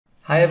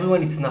Hi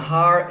everyone, it's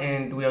Nahar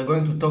and we are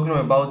going to talk now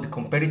about the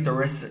competitor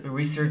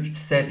research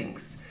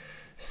settings.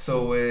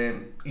 So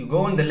you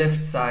go on the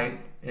left side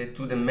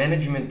to the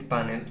management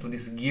panel, to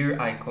this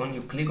gear icon.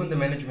 You click on the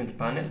management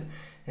panel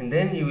and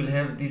then you will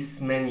have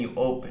this menu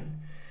open.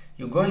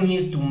 You go in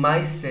here to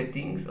my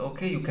settings.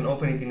 Okay, you can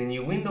open it in a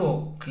new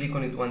window, click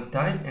on it one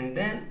time, and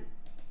then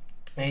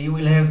you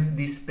will have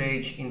this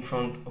page in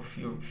front of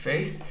your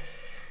face.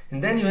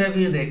 And then you have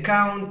here the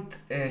account,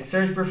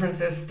 search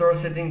preferences, store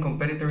setting,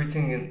 competitor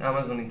research, and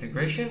Amazon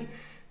integration.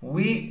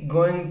 We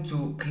going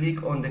to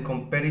click on the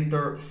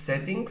competitor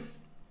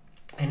settings,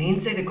 and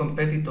inside the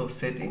competitor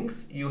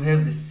settings you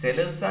have the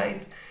seller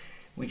site,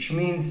 which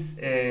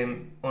means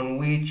on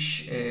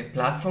which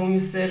platform you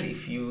sell.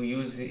 If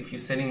you're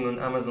selling on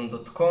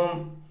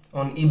Amazon.com,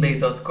 on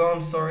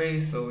eBay.com, sorry,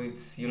 so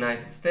it's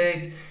United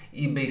States,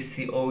 eBay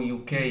CO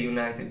UK,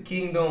 United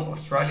Kingdom,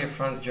 Australia,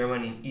 France,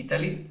 Germany,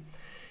 Italy.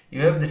 You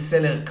have the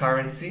seller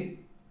currency,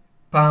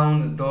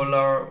 pound,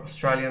 dollar,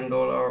 Australian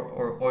dollar,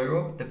 or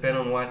euro,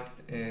 depending on what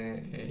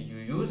you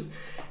use.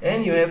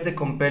 And you have the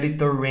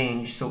competitor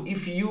range. So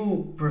if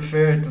you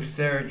prefer to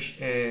search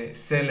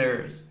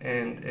sellers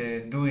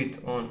and do it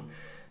on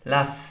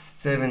last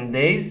 7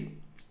 days,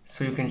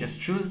 so you can just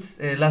choose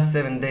last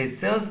 7 days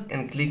sales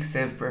and click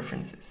Save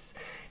Preferences.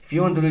 If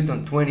you want to do it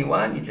on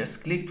 21, you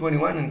just click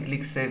 21 and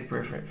click Save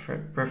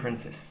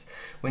Preferences.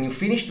 When you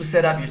finish to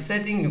set up your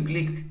setting, you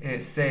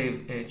click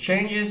Save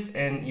Changes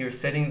and your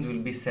settings will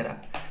be set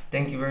up.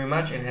 Thank you very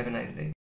much and have a nice day.